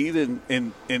to speed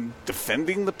in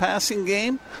defending the passing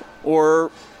game?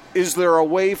 Or is there a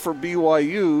way for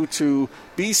BYU to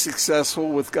be successful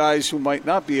with guys who might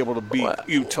not be able to beat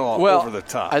Utah over the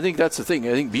top? I think that's the thing.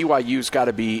 I think BYU's got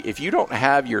to be, if you don't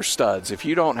have your studs, if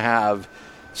you don't have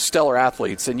stellar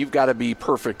athletes, then you've got to be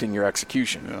perfect in your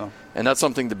execution. Yeah. And that's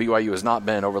something that BYU has not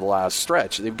been over the last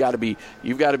stretch. You've got to be,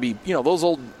 you know, those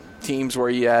old teams where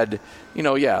you had,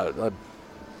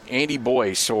 Andy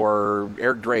Boyce or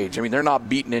Eric Drage. I mean, they're not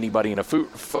beating anybody in a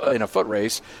foot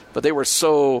race, but they were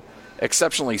so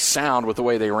exceptionally sound with the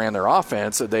way they ran their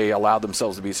offense that they allowed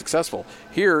themselves to be successful.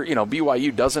 Here,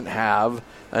 BYU doesn't have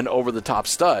an over-the-top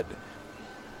stud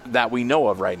that we know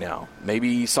of right now.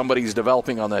 Maybe somebody's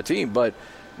developing on that team, but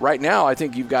right now I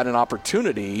think you've got an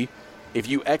opportunity. If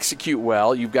you execute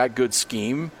well, you've got good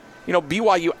scheme.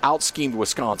 BYU out-schemed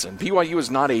Wisconsin. BYU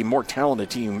is not a more talented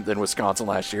team than Wisconsin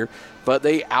last year, but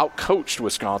they out-coached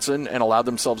Wisconsin and allowed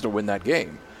themselves to win that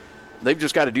game. They've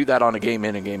just got to do that on a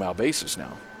game-in and game-out basis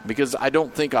now, because I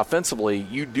don't think offensively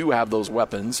you do have those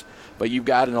weapons, but you've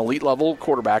got an elite-level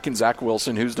quarterback in Zach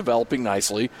Wilson who's developing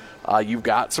nicely. You've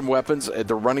got some weapons at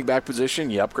the running back position.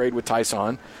 You upgrade with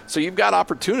Tyson. So you've got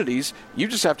opportunities. You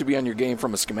just have to be on your game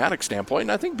from a schematic standpoint,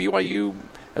 and I think BYU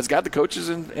has got the coaches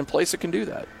in place that can do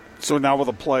that. So now will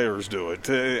the players do it?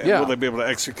 Will they be able to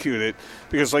execute it?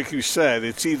 Because like you said,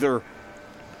 it's either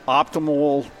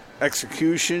optimal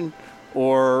execution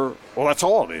or, well, that's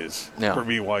all it is for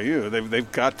BYU.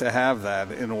 They've got to have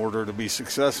that in order to be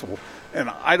successful. And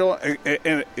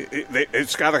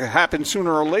it's got to happen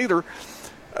sooner or later,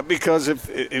 because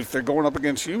if they're going up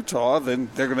against Utah, then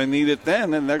they're going to need it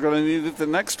then, and they're going to need it the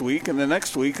next week, and the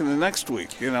next week, and the next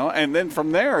week. And then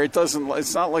from there,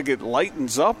 it's not like it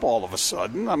lightens up all of a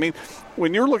sudden. I mean,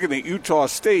 when you're looking at Utah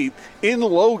State in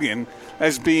Logan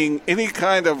as being any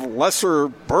kind of lesser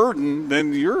burden,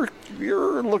 then you're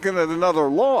looking at another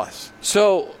loss.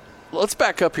 So let's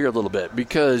back up here a little bit,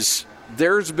 because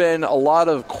there's been a lot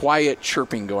of quiet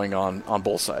chirping going on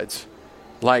both sides.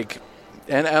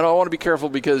 And I want to be careful,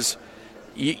 because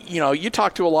you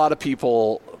talk to a lot of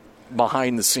people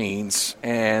behind the scenes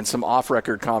and some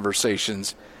off-record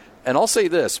conversations, and I'll say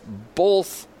this: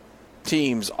 both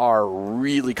teams are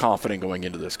really confident going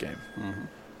into this game. Mm-hmm.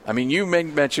 I mean, you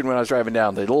mentioned when I was driving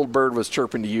down, the little bird was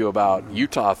chirping to you about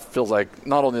Utah feels like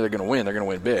not only they're going to win, they're going to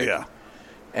win big. Yeah.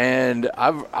 And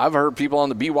I've heard people on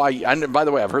the BYU, and by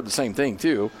the way, I've heard the same thing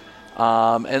too.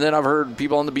 And then I've heard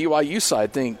people on the BYU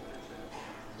side think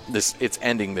it's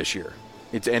ending this year.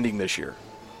 It's ending this year.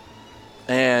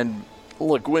 And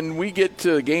look, when we get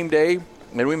to game day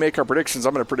and we make our predictions,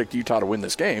 I'm going to predict Utah to win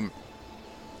this game.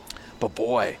 But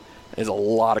boy, there's a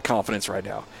lot of confidence right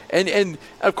now. And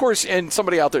of course, and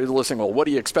somebody out there listening, well, what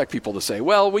do you expect people to say?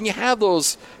 Well, when you have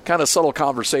those kind of subtle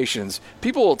conversations,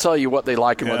 people will tell you what they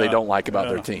like and what they don't like about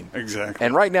their team. Exactly.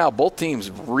 And right now, both teams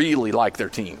really like their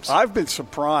teams. I've been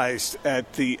surprised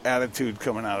at the attitude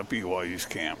coming out of BYU's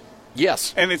camp.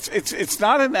 Yes. And it's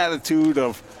not an attitude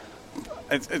of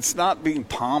it's not being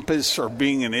pompous or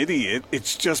being an idiot.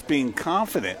 It's just being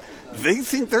confident. They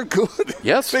think they're good.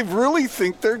 Yes. They really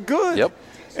think they're good. Yep.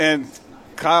 And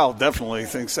Kyle definitely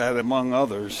thinks that, among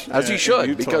others. As he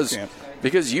should,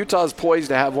 because Utah's poised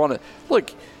to have one.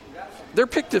 Look, they're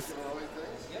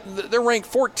they're ranked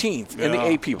 14th in the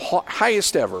AP,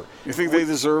 highest ever. You think they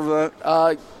deserve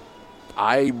that?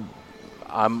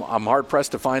 I'm hard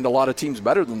pressed to find a lot of teams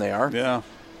better than they are. Yeah.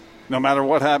 No matter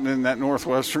what happened in that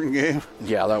Northwestern game.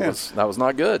 Yeah, that was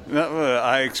not good.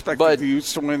 I expected the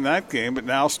Utes to win that game, but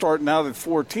now starting out at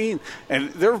 14, and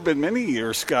there have been many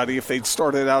years, Scotty, if they'd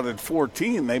started out at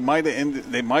 14, they might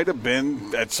have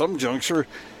been at some juncture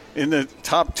in the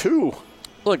top two.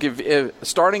 Look, if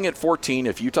starting at 14,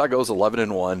 if Utah goes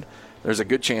 11-1, there's a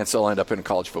good chance they'll end up in a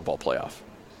college football playoff.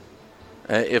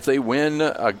 If they win,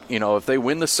 if they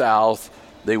win the South,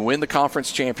 they win the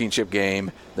conference championship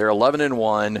game, they're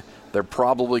 11-1. They're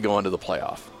probably going to the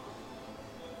playoff.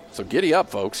 So giddy up,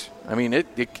 folks. I mean,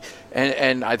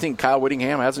 and I think Kyle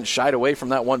Whittingham hasn't shied away from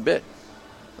that one bit.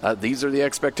 These are the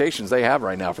expectations they have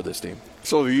right now for this team.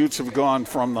 So the Utes have gone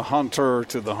from the hunter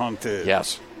to the hunted.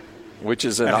 Yes.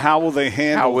 And how will they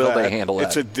handle that? How will they handle that?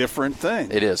 It's a different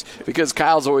thing. It is. Because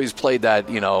Kyle's always played that,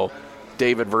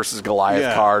 David versus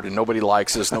Goliath card, and nobody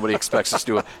likes us. Nobody expects us to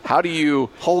do it. How do you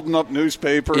holding up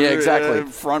newspaper? Yeah,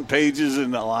 exactly. Front pages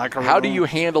in the locker room. How do you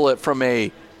handle it from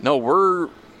we're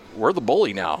the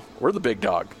bully now. We're the big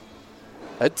dog.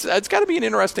 That's got to be an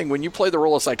interesting when you play the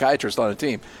role of psychiatrist on a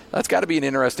team. That's got to be an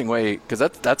interesting way, because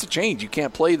that's a change. You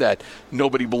can't play that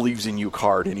nobody believes in you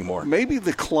card anymore. Maybe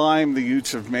the climb the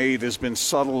Utes have made has been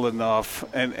subtle enough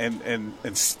and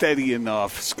steady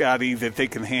enough, Scotty, that they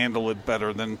can handle it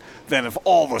better than if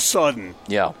all of a sudden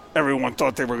everyone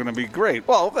thought they were going to be great.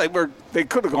 Well, they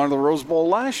could have gone to the Rose Bowl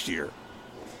last year.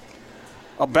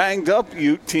 A banged-up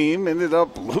Ute team ended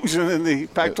up losing in the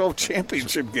Pac-12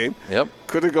 championship game. Yep,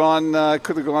 could have gone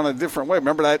a different way.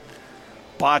 Remember that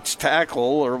botched tackle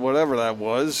or whatever that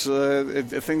was?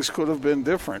 Things could have been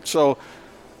different. So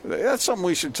that's something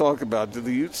we should talk about. Do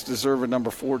the Utes deserve a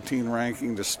number 14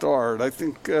 ranking to start? I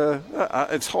think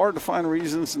it's hard to find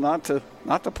reasons not to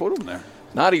put them there.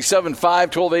 97.5,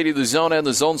 1280 The Zone and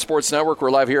the Zone Sports Network.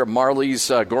 We're live here at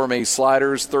Marley's Gourmet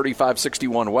Sliders,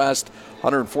 3561 West,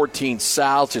 114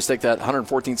 South. Just take that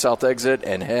 114 South exit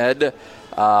and head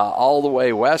all the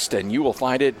way west, and you will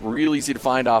find it real easy to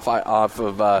find off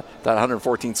of that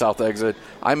 114 South exit.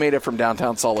 I made it from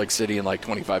downtown Salt Lake City in like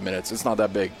 25 minutes. It's not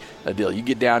that big a deal. You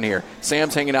get down here.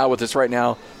 Sam's hanging out with us right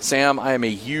now. Sam, I am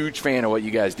a huge fan of what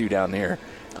you guys do down there.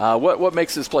 What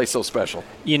makes this place so special?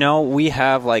 We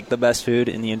have the best food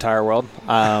in the entire world.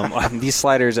 These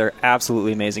sliders are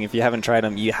absolutely amazing. If you haven't tried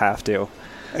them, you have to.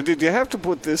 And did you have to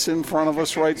put this in front of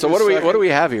us right? So what do we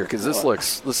have here? Because this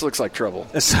looks like trouble.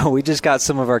 So we just got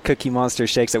some of our Cookie Monster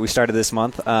shakes that we started this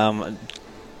month.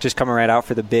 just coming right out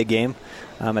for the big game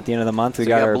at the end of the month. We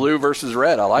got our blue versus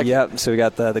red. I like it. Yep. So we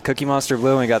got the Cookie Monster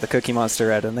blue and we got the Cookie Monster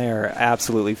red, and they are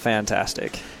absolutely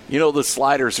fantastic. You know, the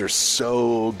sliders are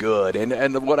so good.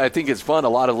 And what I think is fun, a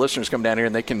lot of listeners come down here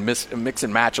and they can mix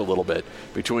and match a little bit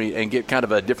between and get kind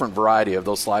of a different variety of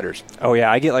those sliders. Oh,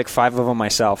 yeah. I get like 5 of them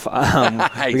myself.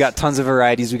 Nice. We got tons of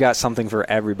varieties. We got something for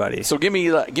everybody. So give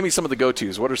me some of the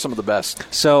go-tos. What are some of the best?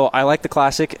 So I like the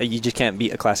classic. You just can't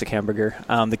beat a classic hamburger.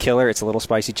 The Killer, it's a little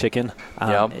spicy chicken.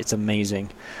 It's amazing.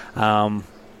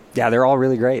 Yeah, they're all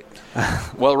really great.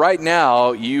 Well, right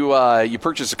now, you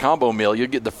purchase a combo meal, you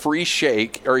get the free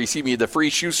the free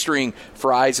shoestring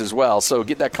fries as well. So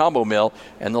get that combo meal,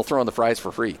 and they'll throw in the fries for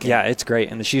free. Yeah, it's great,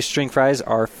 and the shoestring fries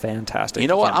are fantastic. You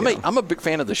know what? I'm a big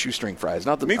fan of the shoestring fries.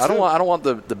 Not the. Me too. I don't want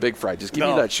the big fry. Just give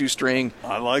me that shoestring.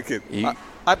 I like it.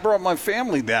 I brought my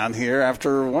family down here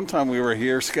after one time we were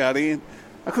here, Scotty, and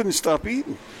I couldn't stop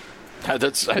eating.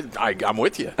 I'm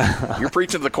with you. You're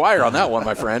preaching to the choir on that one,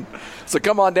 my friend. So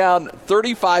come on down,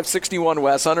 3561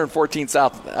 West, 114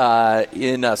 South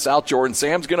in South Jordan.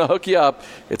 Sam's going to hook you up.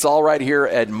 It's all right here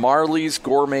at Marley's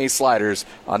Gourmet Sliders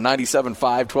on 97.5,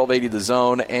 1280 The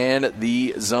Zone, and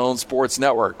the Zone Sports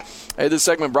Network. Hey, this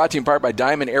segment brought to you in part by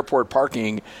Diamond Airport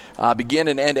Parking. Begin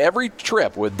and end every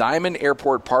trip with Diamond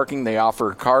Airport Parking. They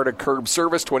offer car-to-curb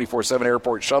service, 24/7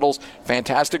 airport shuttles,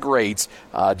 fantastic rates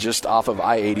just off of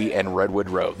I-80 and Redwood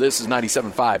Road. This is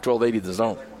 97.5, 1280 The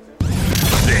Zone.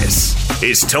 This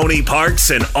is Tony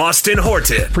Parks and Austin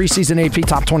Horton. Preseason AP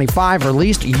Top 25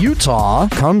 released. Utah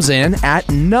comes in at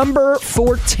number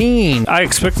 14. I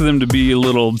expected them to be a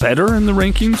little better in the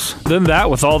rankings than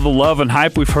that with all the love and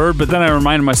hype we've heard, but then I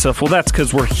reminded myself, well, that's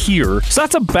because we're here. So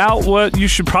that's about what you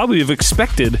should probably have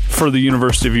expected for the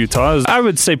University of Utah. I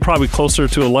would say probably closer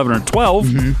to 11 or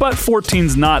 12, but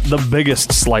 14's not the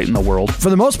biggest slight in the world. For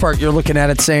the most part, you're looking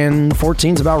at it saying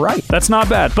 14's about right. That's not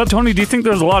bad. But, Tony, do you think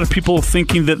there's a lot of people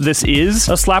thinking that this is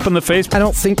a slap in the face? I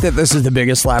don't think that this is the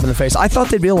biggest slap in the face. I thought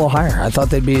they'd be a little higher. I thought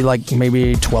they'd be like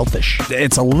maybe 12th-ish.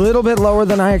 It's a little bit lower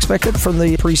than I expected from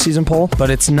the preseason poll, but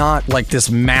it's not like this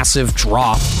massive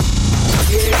drop.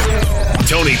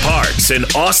 Tony Parks and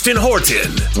Austin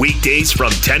Horton. Weekdays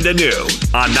from 10 to noon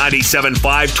on 97.5,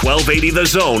 1280 The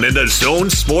Zone and the Zone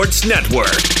Sports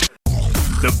Network.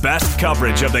 The best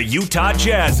coverage of the Utah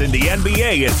Jazz and the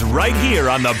NBA is right here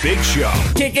on The Big Show.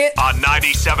 Kick it. On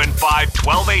 97.5,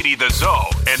 1280 The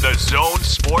Zone and the Zone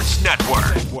Sports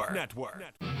Network.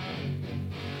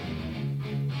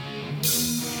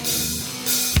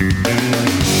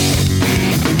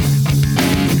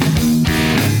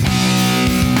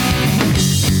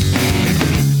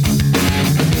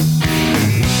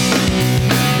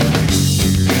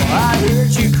 I heard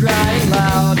you crying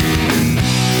loud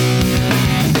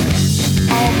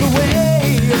on the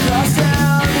way across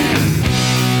town.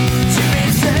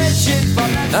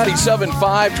 97.5,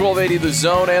 1280 The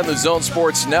Zone and the Zone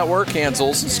Sports Network. Hans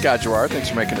Olsen, Scott Gerard, thanks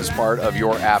for making us part of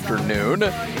your afternoon.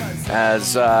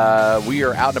 As we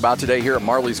are out and about today here at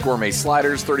Marley's Gourmet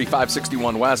Sliders,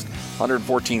 3561 West,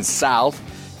 114 South.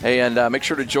 And make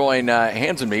sure to join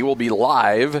Hans and me. We'll be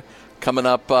live coming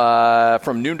up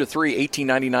from noon to 3,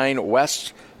 1899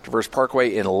 West Traverse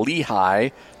Parkway in Lehigh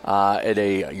at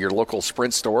your local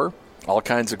Sprint store. All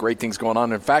kinds of great things going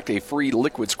on. In fact, a free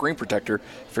liquid screen protector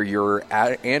for your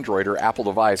Android or Apple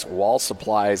device while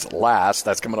supplies last.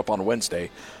 That's coming up on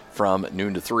Wednesday from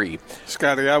noon to 3.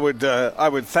 Scotty, I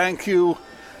would thank you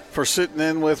for sitting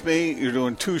in with me. You're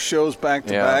doing 2 shows back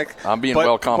to back. I'm being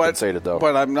well compensated, though.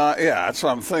 But I'm not. Yeah, that's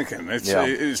what I'm thinking. It's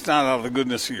not out of the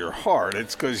goodness of your heart.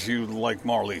 It's because you like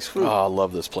Marley's food. Oh, I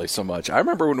love this place so much. I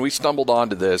remember when we stumbled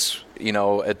onto this,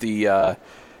 at the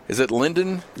is it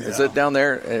Linden? Yeah. Is it down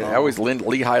there? I always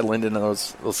Lehigh, Linden, and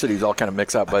those cities all kind of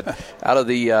mix up. But out of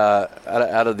the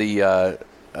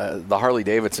Harley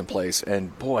Davidson place,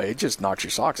 and boy, it just knocks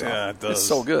your socks off. Yeah, it does. It's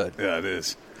so good. Yeah, it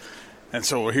is. And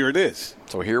so here it is.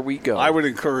 So here we go. I would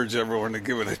encourage everyone to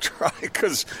give it a try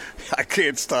because I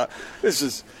can't stop. This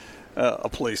is a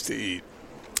place to eat.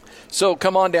 So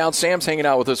come on down. Sam's hanging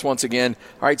out with us once again.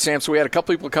 All right, Sam, so we had a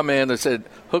couple people come in that said,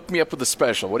 hook me up with a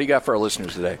special. What do you got for our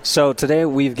listeners today? So today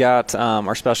we've got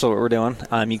our special, what we're doing.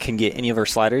 You can get any of our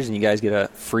sliders, and you guys get a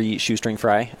free shoestring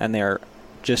fry, and they're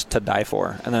just to die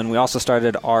for. And then we also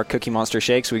started our Cookie Monster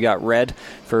shakes. We got red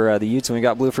for the Utes, and we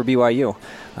got blue for BYU.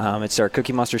 It's our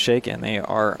Cookie Monster shake, and they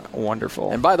are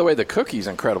wonderful. And by the way, the cookie's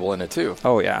incredible in it, too.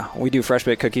 Oh, yeah. We do fresh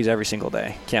baked cookies every single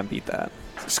day. Can't beat that.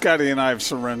 Scotty and I have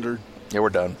surrendered. Yeah, we're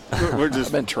done. We're just.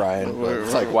 I've been trying.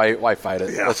 It's like, why fight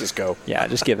it? Yeah. Let's just go. Yeah,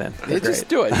 just give in. Just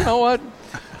do it. You know what?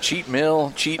 cheat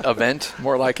meal, cheat event,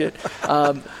 more like it.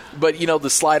 But, the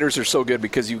sliders are so good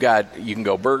because you can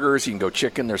go burgers, you can go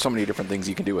chicken. There's so many different things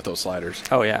you can do with those sliders.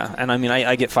 Oh, yeah. And,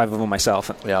 I get 5 of them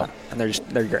myself. Yeah. And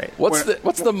they're great.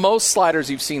 What's the most sliders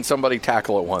you've seen somebody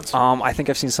tackle at once? I think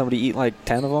I've seen somebody eat like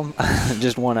 10 of them,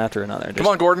 just one after another. Come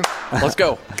on, Gordon. Let's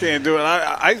go. Can't do it.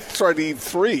 I tried to eat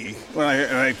 3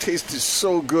 and I tasted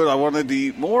so good I wanted to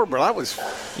eat more, but I was,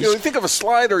 you think of a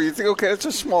slider, you think, okay, it's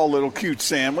a small little cute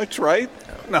sandwich, right?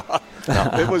 No.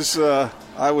 It was,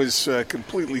 I was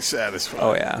completely satisfied.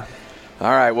 Oh, yeah. All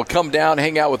right, well, come down,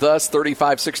 hang out with us,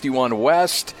 3561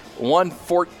 West,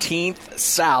 114th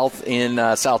South in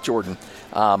South Jordan.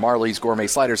 Marley's Gourmet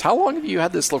Sliders. How long have you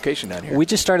had this location down here? We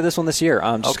just started this one this year,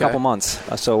 just a couple months.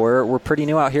 So we're pretty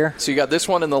new out here. So you got this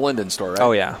one in the Linden store, right?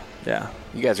 Oh, yeah. Yeah.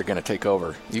 You guys are going to take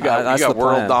over. You got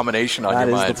world domination on your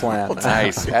mind. That is the plan.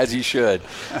 Nice, as you should.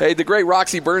 Hey, the great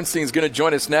Roxy Bernstein is going to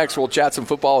join us next. We'll chat some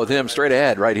football with him straight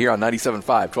ahead right here on 97.5,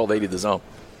 1280 The Zone.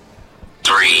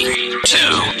 3, 2,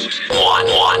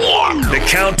 1. The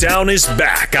countdown is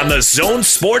back on the Zone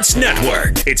Sports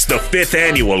Network. It's the 5th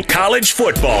annual College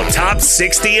Football Top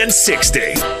 60 and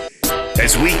 60.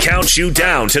 As we count you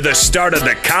down to the start of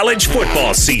the college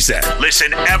football season.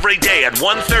 Listen every day at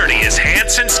 1:30 as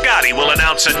Hans and Scotty will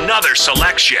announce another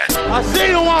selection. I see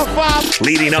you on 5.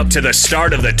 Leading up to the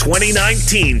start of the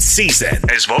 2019 season,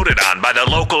 as voted on by the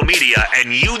local media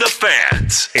and you, the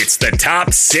fans. It's the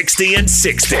Top 60 and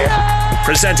 60.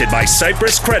 Presented by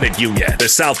Cypress Credit Union, the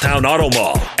Southtown Auto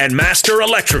Mall, and Master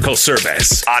Electrical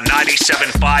Service on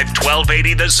 97.5,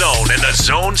 1280 The Zone and the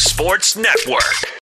Zone Sports Network.